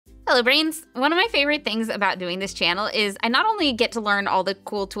Hello brains! One of my favorite things about doing this channel is I not only get to learn all the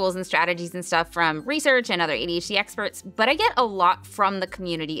cool tools and strategies and stuff from research and other ADHD experts, but I get a lot from the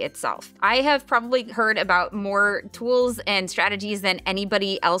community itself. I have probably heard about more tools and strategies than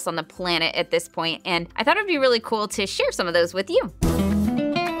anybody else on the planet at this point, and I thought it'd be really cool to share some of those with you.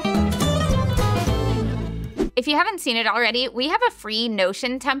 If you haven't seen it already, we have a free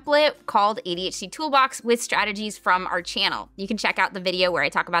Notion template called ADHD Toolbox with strategies from our channel. You can check out the video where I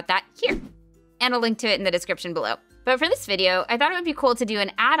talk about that here, and I'll link to it in the description below. But for this video, I thought it would be cool to do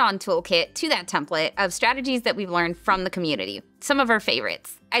an add-on toolkit to that template of strategies that we've learned from the community, some of our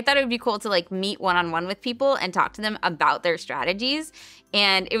favorites. I thought it would be cool to meet one-on-one with people and talk to them about their strategies.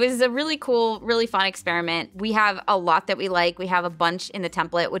 And it was a really cool, really fun experiment. We have a lot that we like. We have a bunch in the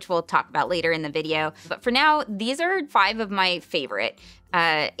template, which we'll talk about later in the video. But for now, these are 5 of my favorite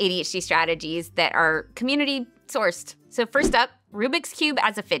ADHD strategies that are community sourced. So first up, Rubik's Cube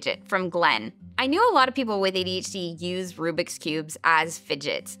as a fidget from Glenn. I knew a lot of people with ADHD use Rubik's Cubes as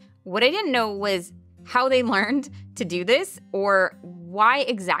fidgets. What I didn't know was how they learned to do this or why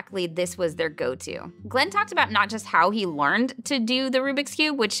exactly this was their go-to. Glenn talked about not just how he learned to do the Rubik's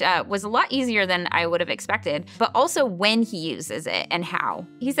Cube, which was a lot easier than I would have expected, but also when he uses it and how.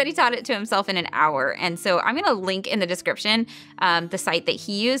 He said he taught it to himself in an hour, and so I'm gonna link in the description the site that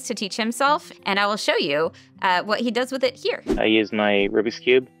he used to teach himself, and I will show you what he does with it here. I use my Rubik's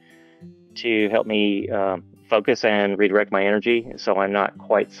Cube to help me focus and redirect my energy so I'm not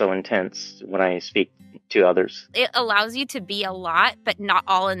quite so intense when I speak to others. It allows you to be a lot, but not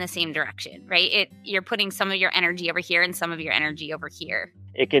all in the same direction, right? You're putting some of your energy over here and some of your energy over here.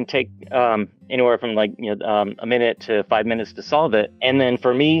 It can take anywhere from a minute to 5 minutes to solve it. And then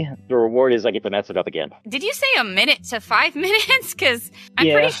for me, the reward is I get to mess it up again. Did you say a minute to 5 minutes? Because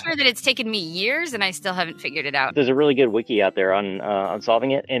I'm pretty sure that it's taken me years and I still haven't figured it out. There's a really good wiki out there on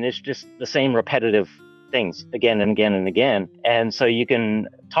solving it. And it's just the same repetitive things again and again and again. And so you can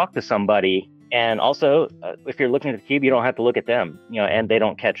talk to somebody. And also, if you're looking at the cube, you don't have to look at them, and they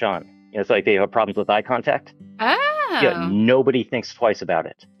don't catch on. It's like they have problems with eye contact. Oh. Nobody thinks twice about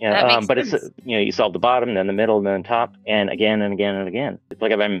it. But sense. It's, you solve the bottom, then the middle, and then the top, and again and again and again. It's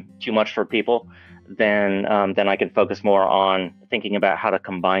like if I'm too much for people, then I can focus more on thinking about how to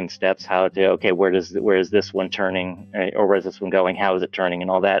combine steps, where is this one turning, or where is this one going, how is it turning,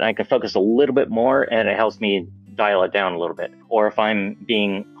 and all that. And I can focus a little bit more, and it helps me dial it down a little bit. Or if I'm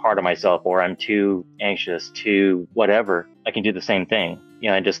being hard on myself, or I'm too anxious, to whatever, I can do the same thing.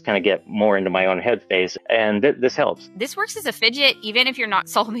 And just kind of get more into my own headspace, and this helps. This works as a fidget, even if you're not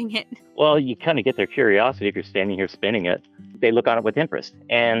solving it. Well, you kind of get their curiosity if you're standing here spinning it. They look on it with interest,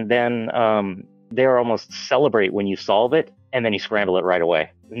 and then they almost celebrate when you solve it, and then you scramble it right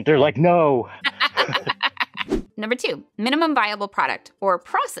away. They're like, no. Number 2, minimum viable product or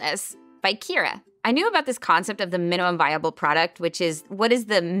process by Kira. I knew about this concept of the minimum viable product, which is what is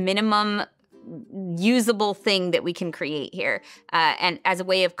the minimum usable thing that we can create here, and as a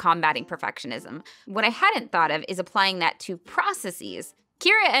way of combating perfectionism. What I hadn't thought of is applying that to processes.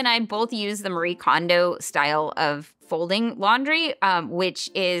 Kira and I both use the Marie Kondo style of folding laundry, which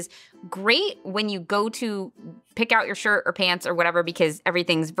is great when you go to pick out your shirt or pants or whatever, because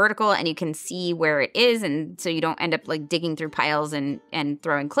everything's vertical and you can see where it is, and so you don't end up digging through piles and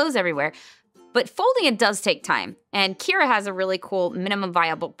throwing clothes everywhere. But folding it does take time, and Kira has a really cool minimum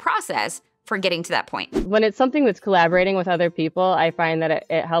viable process for getting to that point. When it's something that's collaborating with other people, I find that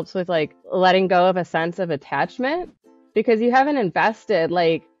it helps with letting go of a sense of attachment, because you haven't invested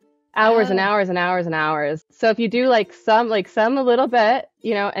hours and hours and hours and hours. So if you do some a little bit,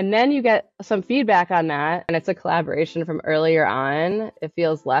 and then you get some feedback on that, and it's a collaboration from earlier on, it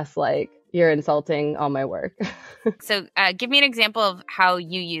feels less like you're insulting all my work. So give me an example of how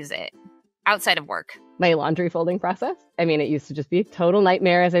you use it outside of work. My laundry folding process. I mean, it used to just be a total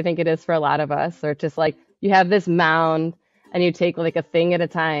nightmare, as I think it is for a lot of us, or just you have this mound and you take a thing at a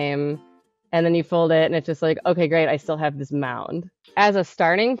time and then you fold it and it's just okay, great, I still have this mound. As a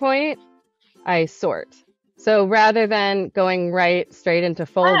starting point, I sort. So rather than going right straight into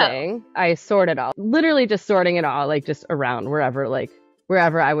folding, I sort it all. Literally just sorting it all, just around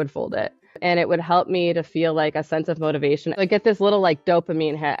wherever I would fold it. And it would help me to feel a sense of motivation. I get this little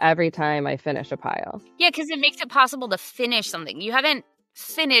dopamine hit every time I finish a pile. Yeah, because it makes it possible to finish something. You haven't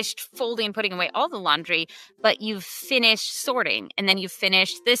finished folding and putting away all the laundry, but you've finished sorting, and then you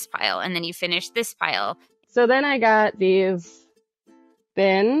finished this pile, and then you finished this pile. So then I got these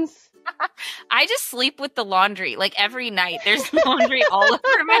bins. I just sleep with the laundry. Every night, there's laundry all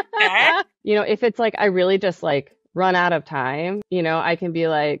over my bed. If it's I really just run out of time, I can be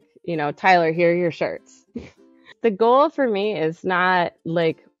Tyler, here are your shirts. The goal for me is not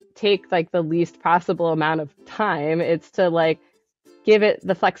take like the least possible amount of time. It's to like give it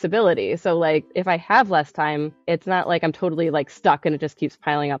the flexibility. So like if I have less time, it's not like I'm totally like stuck and it just keeps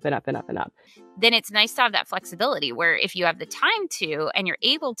piling up and up and up and up. Then it's nice to have that flexibility where if you have the time to and you're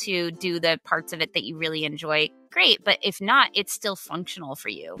able to do the parts of it that you really enjoy, great. But if not, it's still functional for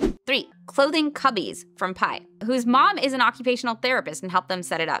you. 3, clothing cubbies from Pi, whose mom is an occupational therapist and helped them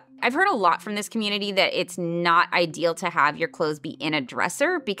set it up. I've heard a lot from this community that it's not ideal to have your clothes be in a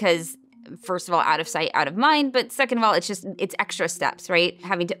dresser because first of all, out of sight, out of mind. But second of all, it's extra steps, right?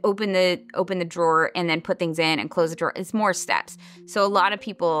 Having to open the drawer and then put things in and close the drawer. It's more steps. So a lot of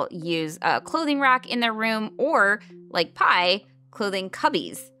people use a clothing rack in their room or like Pi, clothing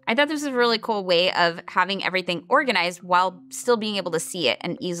cubbies. I thought this was a really cool way of having everything organized while still being able to see it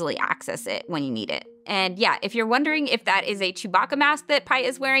and easily access it when you need it. And yeah, if you're wondering if that is a Chewbacca mask that Pi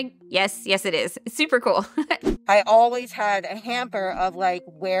is wearing, yes, it is. It's super cool. I always had a hamper of like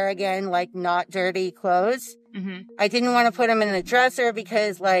wear again, like not dirty clothes. Mm-hmm. I didn't want to put them in the dresser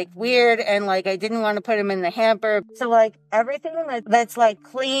because like weird, and like I didn't want to put them in the hamper. So like everything that's like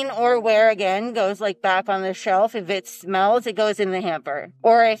clean or wear again goes like back on the shelf. If it smells, it goes in the hamper.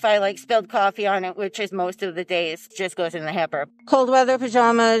 Or if I like spilled coffee on it, which is most of the days, just goes in the hamper. Cold weather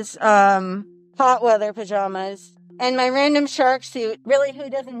pajamas, hot weather pajamas, and my random shark suit. Really, who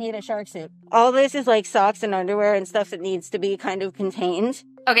doesn't need a shark suit? All this is like socks and underwear and stuff that needs to be kind of contained.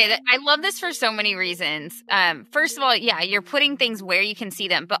 Okay, I love this for so many reasons. First of all, yeah, you're putting things where you can see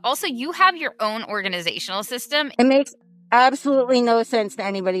them, but also you have your own organizational system. It makes absolutely no sense to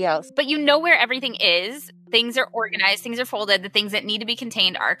anybody else. But you know where everything is. Things are organized, things are folded, the things that need to be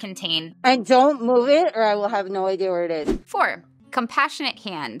contained are contained. And don't move it or I will have no idea where it is. 4, compassionate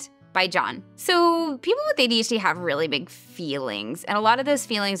hand by John. So people with ADHD have really big feelings, and a lot of those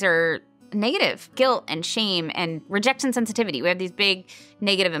feelings are negative, guilt and shame and rejection sensitivity. We have these big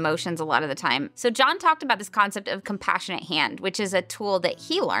negative emotions a lot of the time. So John talked about this concept of compassionate hand, which is a tool that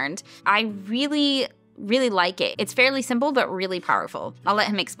he learned. I really like it. It's fairly simple, but really powerful. I'll let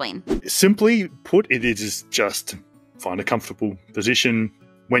him explain. Simply put, it is just find a comfortable position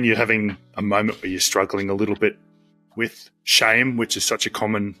when you're having a moment where you're struggling a little bit with shame, which is such a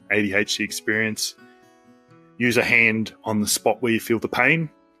common ADHD experience. Use a hand on the spot where you feel the pain.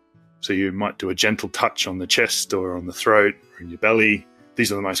 So you might do a gentle touch on the chest or on the throat or in your belly.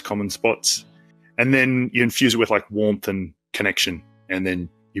 These are the most common spots. And then you infuse it with like warmth and connection, and then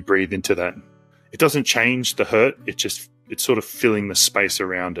you breathe into that. It doesn't change the hurt. It's sort of filling the space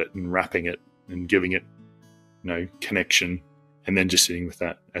around it and wrapping it and giving it, connection, and then just sitting with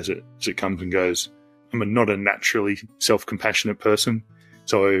that as it comes and goes. I'm not a naturally self-compassionate person,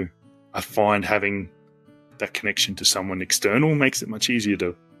 so I find having that connection to someone external makes it much easier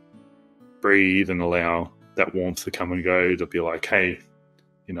to breathe and allow that warmth to come and go, to be like, hey,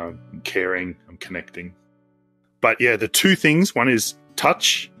 I'm caring, I'm connecting. But yeah, the two things, one is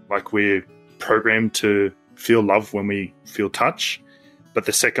touch, like we're programmed to feel love when we feel touch. But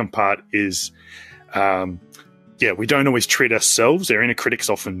the second part is, we don't always treat ourselves. Our inner critic's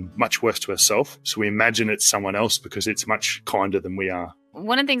often much worse to ourselves. So we imagine it's someone else because it's much kinder than we are.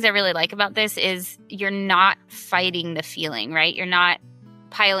 One of the things I really like about this is you're not fighting the feeling, right? You're not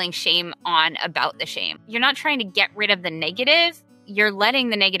piling shame on about the shame. You're not trying to get rid of the negative. You're letting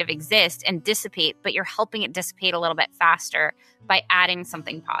the negative exist and dissipate, but you're helping it dissipate a little bit faster by adding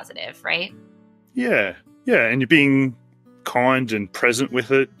something positive, right? Yeah. And you're being kind and present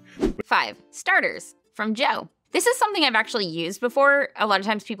with it. 5, starters from Joe. This is something I've actually used before. A lot of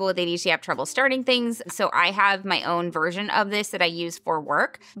times people with ADHD have trouble starting things, so I have my own version of this that I use for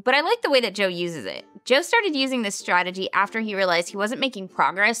work, but I like the way that Joe uses it. Joe started using this strategy after he realized he wasn't making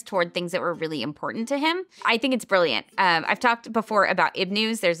progress toward things that were really important to him. I think it's brilliant. I've talked before about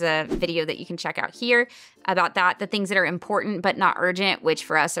IBNews. There's a video that you can check out here about that, the things that are important but not urgent, which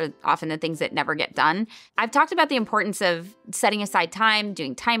for us are often the things that never get done. I've talked about the importance of setting aside time,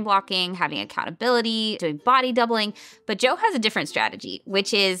 doing time blocking, having accountability, doing body doubling, but Joe has a different strategy,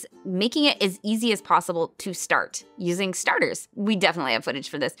 which is making it as easy as possible to start using starters. We definitely have footage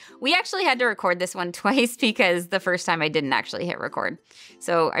for this. We actually had to record this one twice because the first time I didn't actually hit record.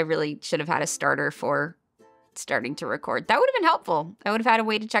 So I really should have had a starter for starting to record. That would have been helpful. I would have had a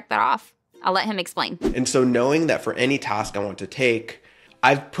way to check that off. I'll let him explain. And so knowing that for any task I want to take,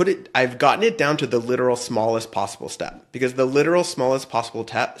 I've gotten it down to the literal smallest possible step, because the literal smallest possible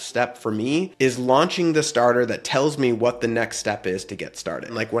step for me is launching the starter that tells me what the next step is to get started.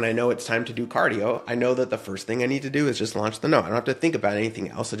 Like when I know it's time to do cardio, I know that the first thing I need to do is just launch the note. I don't have to think about anything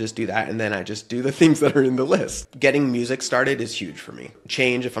else. I just do that. And then I just do the things that are in the list. Getting music started is huge for me.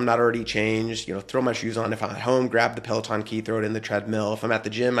 Change if I'm not already changed, throw my shoes on. If I'm at home, grab the Peloton key, throw it in the treadmill. If I'm at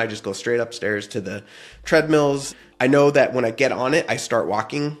the gym, I just go straight upstairs to the treadmills. I know that when I get on it, I start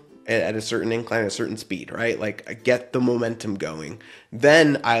walking at a certain incline, at a certain speed, right? Like I get the momentum going.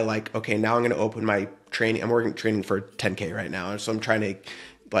 Then I okay, now I'm going to open my training. I'm working training for 10K right now. So I'm trying to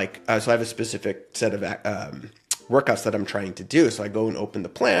so I have a specific set of workouts that I'm trying to do. So I go and open the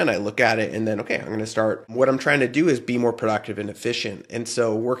plan, I look at it, and then, okay, I'm going to start. What I'm trying to do is be more productive and efficient. And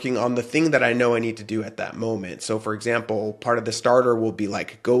so working on the thing that I know I need to do at that moment. So for example, part of the starter will be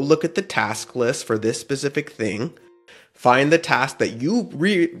go look at the task list for this specific thing. Find the task that you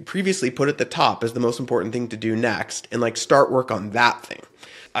previously put at the top as the most important thing to do next, and start work on that thing.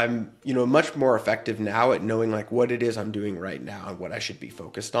 I'm, much more effective now at knowing what it is I'm doing right now and what I should be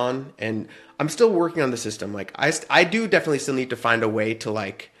focused on. And I'm still working on the system. I do definitely still need to find a way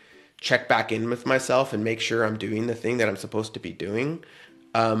to check back in with myself and make sure I'm doing the thing that I'm supposed to be doing.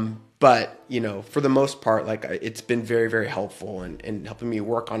 But, for the most part, it's been very, very helpful and helping me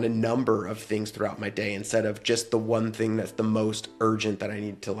work on a number of things throughout my day instead of just the one thing that's the most urgent that I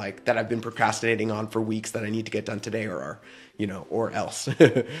need to that I've been procrastinating on for weeks that I need to get done today or else.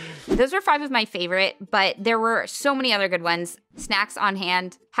 Those were 5 of my favorite, but there were so many other good ones. Snacks on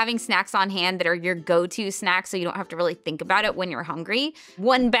hand, having snacks on hand that are your go-to snacks so you don't have to really think about it when you're hungry.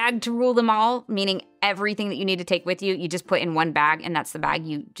 One bag to rule them all, meaning everything that you need to take with you, you just put in one bag, and that's the bag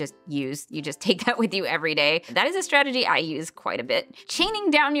you just use. You just take that with you every day. That is a strategy I use quite a bit.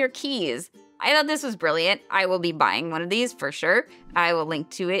 Chaining down your keys. I thought this was brilliant. I will be buying one of these for sure. I will link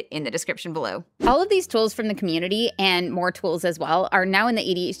to it in the description below. All of these tools from the community and more tools as well are now in the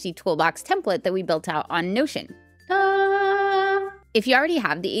ADHD Toolbox template that we built out on Notion. If you already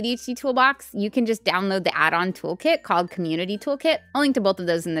have the ADHD Toolbox, you can just download the add-on toolkit called Community Toolkit. I'll link to both of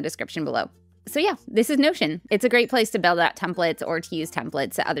those in the description below. So yeah, this is Notion. It's a great place to build out templates or to use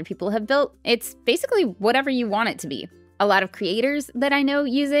templates that other people have built. It's basically whatever you want it to be. A lot of creators that I know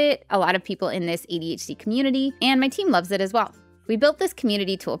use it, a lot of people in this ADHD community, and my team loves it as well. We built this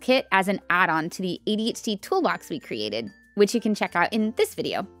community toolkit as an add-on to the ADHD Toolbox we created, which you can check out in this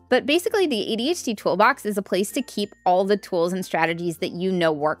video. But basically, the ADHD Toolbox is a place to keep all the tools and strategies that you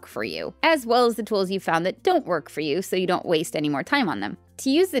know work for you, as well as the tools you found that don't work for you so you don't waste any more time on them. To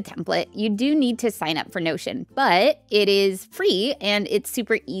use the template, you do need to sign up for Notion, but it is free and it's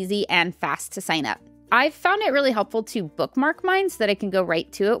super easy and fast to sign up. I've found it really helpful to bookmark mine so that I can go right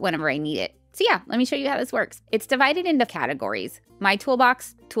to it whenever I need it. So yeah, let me show you how this works. It's divided into categories. My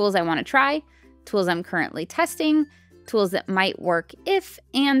toolbox, tools I want to try, tools I'm currently testing, tools that might work if,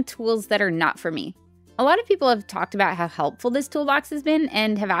 and tools that are not for me. A lot of people have talked about how helpful this toolbox has been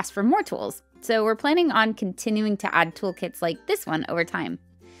and have asked for more tools. So we're planning on continuing to add toolkits like this one over time.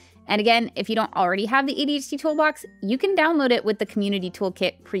 And again, if you don't already have the ADHD Toolbox, you can download it with the Community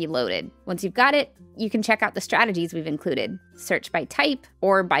Toolkit preloaded. Once you've got it, you can check out the strategies we've included. Search by type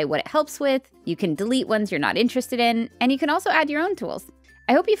or by what it helps with. You can delete ones you're not interested in, and you can also add your own tools.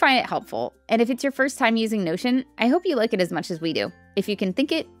 I hope you find it helpful, and if it's your first time using Notion, I hope you like it as much as we do. If you can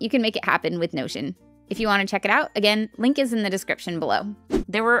think it, you can make it happen with Notion. If you want to check it out, again, link is in the description below.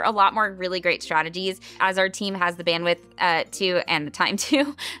 There were a lot more really great strategies. As our team has the bandwidth to and the time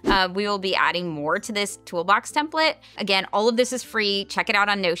to, we will be adding more to this toolbox template. Again, all of this is free. Check it out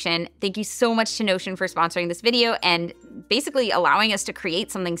on Notion. Thank you so much to Notion for sponsoring this video and basically allowing us to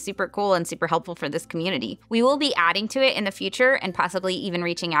create something super cool and super helpful for this community. We will be adding to it in the future and possibly even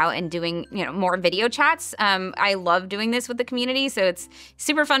reaching out and doing, more video chats. I love doing this with the community, so it's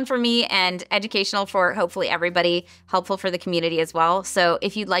super fun for me and educational for hopefully everybody, helpful for the community as well. So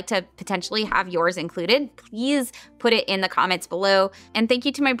if you'd like to potentially have yours included, please put it in the comments below. And thank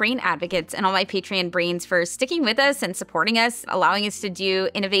you to my brain advocates and all my Patreon brains for sticking with us and supporting us, allowing us to do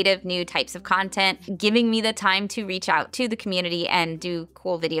innovative new types of content, giving me the time to reach out to the community and do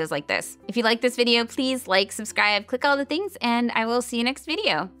cool videos like this. If you like this video, please like, subscribe, click all the things, and I will see you next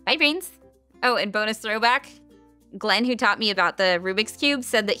video. Bye, brains. Oh, and bonus throwback. Glenn, who taught me about the Rubik's Cube,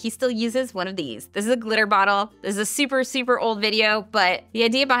 said that he still uses one of these. This is a glitter bottle. This is a super, super old video, but the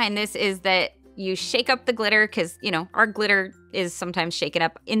idea behind this is that you shake up the glitter because, our glitter is sometimes shaken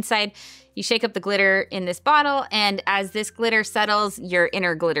up inside. You shake up the glitter in this bottle, and as this glitter settles, your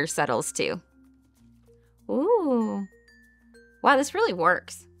inner glitter settles too. Ooh. Wow, this really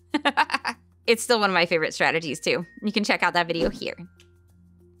works. It's still one of my favorite strategies too. You can check out that video here.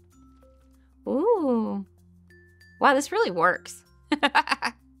 Wow, this really works.